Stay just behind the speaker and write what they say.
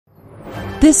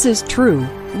This is True,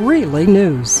 Really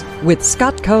News with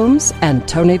Scott Combs and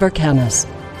Tony Vercanis.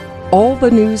 All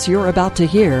the news you're about to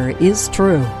hear is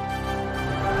true,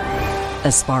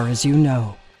 as far as you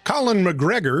know. Colin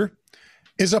McGregor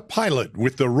is a pilot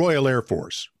with the Royal Air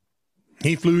Force.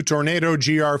 He flew Tornado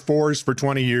GR4s for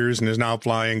 20 years and is now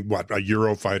flying, a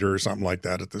Eurofighter or something like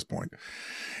that at this point.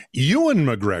 Ewan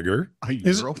McGregor. A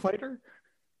Eurofighter?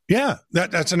 Yeah,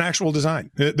 that's an actual design.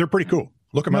 They're pretty cool.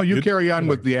 Look him up. No, you carry on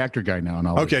with the actor guy now.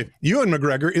 Okay, Ewan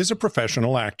McGregor is a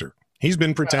professional actor. He's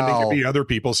been pretending to be other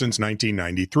people since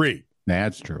 1993.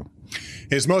 That's true.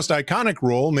 His most iconic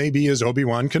role may be as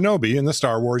Obi-Wan Kenobi in the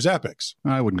Star Wars epics.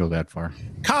 I wouldn't go that far.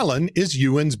 Colin is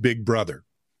Ewan's big brother.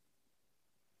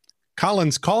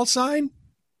 Colin's call sign?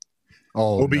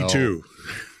 Obi-2. No.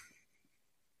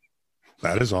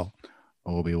 That is all.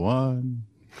 Obi-Wan.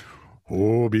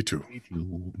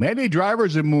 Obi-2. Many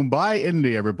drivers in Mumbai,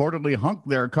 India, reportedly honk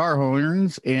their car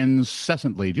horns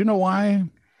incessantly. Do you know why?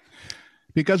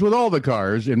 Because with all the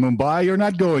cars in Mumbai, you're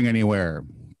not going anywhere.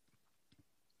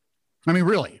 I mean,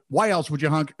 really, why else would you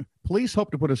honk? Police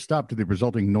hope to put a stop to the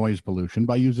resulting noise pollution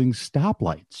by using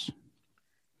stoplights.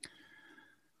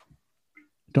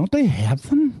 Don't they have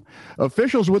them?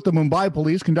 Officials with the Mumbai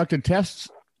police conducted tests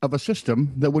of a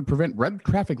system that would prevent red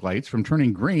traffic lights from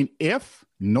turning green if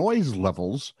noise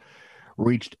levels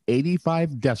reached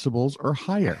 85 decibels or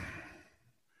higher.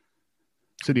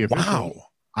 City officials. Wow.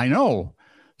 I know.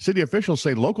 City officials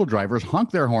say local drivers honk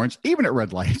their horns even at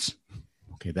red lights.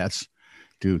 Okay, that's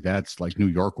like New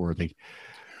York worthy.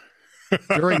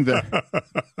 During the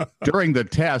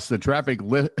test, the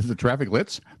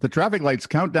traffic lights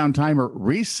countdown timer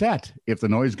reset if the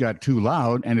noise got too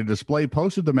loud, and a display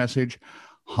posted the message,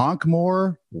 "Honk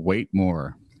more, wait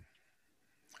more."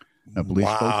 The police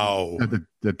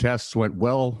the tests went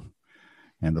well,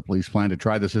 and the police plan to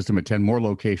try the system at 10 more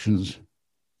locations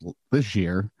this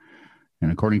year. And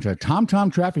according to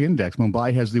TomTom Traffic Index,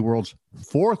 Mumbai has the world's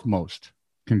fourth most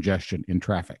congestion in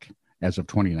traffic as of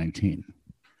 2019.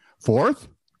 Fourth?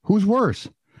 Who's worse?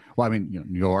 Well, I mean,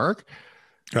 New York,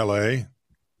 L.A.,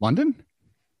 London.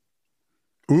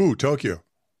 Ooh, Tokyo.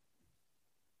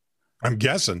 I'm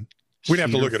guessing. We'd have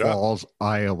to look it up. Cedar Falls,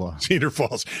 Iowa. Cedar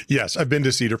Falls. Yes, I've been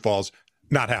to Cedar Falls.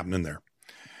 Not happening there.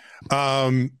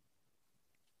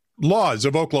 Laws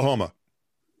of Oklahoma.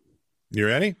 You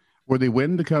ready? Where the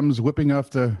wind comes whipping off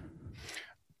the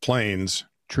plains.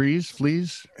 Trees,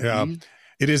 fleas. Yeah. Fleas.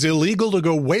 It is illegal to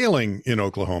go whaling in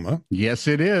Oklahoma. Yes,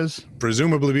 it is.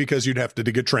 Presumably because you'd have to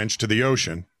dig a trench to the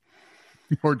ocean.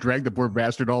 Or drag the poor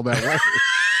bastard all that way.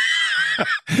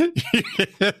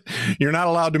 You're not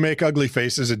allowed to make ugly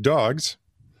faces at dogs.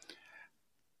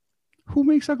 Who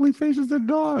makes ugly faces at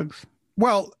dogs?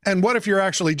 Well, and what if you're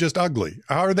actually just ugly?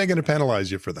 How are they going to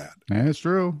penalize you for that? That's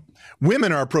true.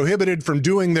 Women are prohibited from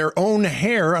doing their own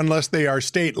hair unless they are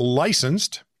state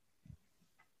licensed.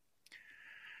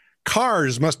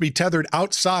 Cars must be tethered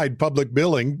outside public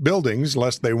buildings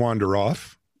lest they wander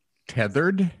off.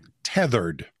 Tethered?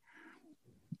 Tethered.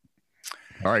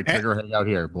 All right, triggerhead out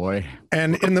here, boy.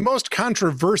 And in the most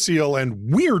controversial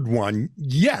and weird one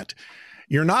yet,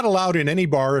 you're not allowed in any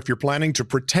bar if you're planning to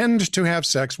pretend to have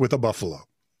sex with a buffalo.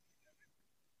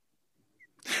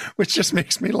 Which just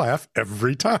makes me laugh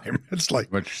every time. It's like,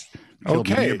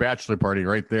 okay, a bachelor party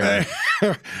right there.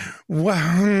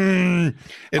 Well,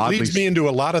 it leads me into a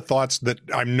lot of thoughts that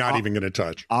I'm not even going to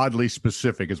touch. Oddly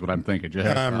specific is what I'm thinking.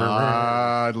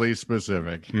 Oddly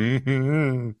specific.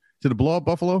 Mm-hmm. Is it a blow-up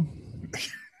buffalo?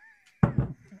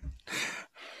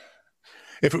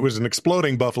 If it was an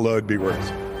exploding buffalo, it'd be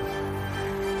worse.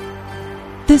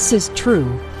 This is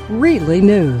True, Really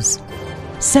News.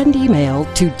 Send email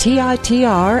to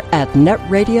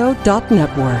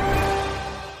TITR@netradio.network.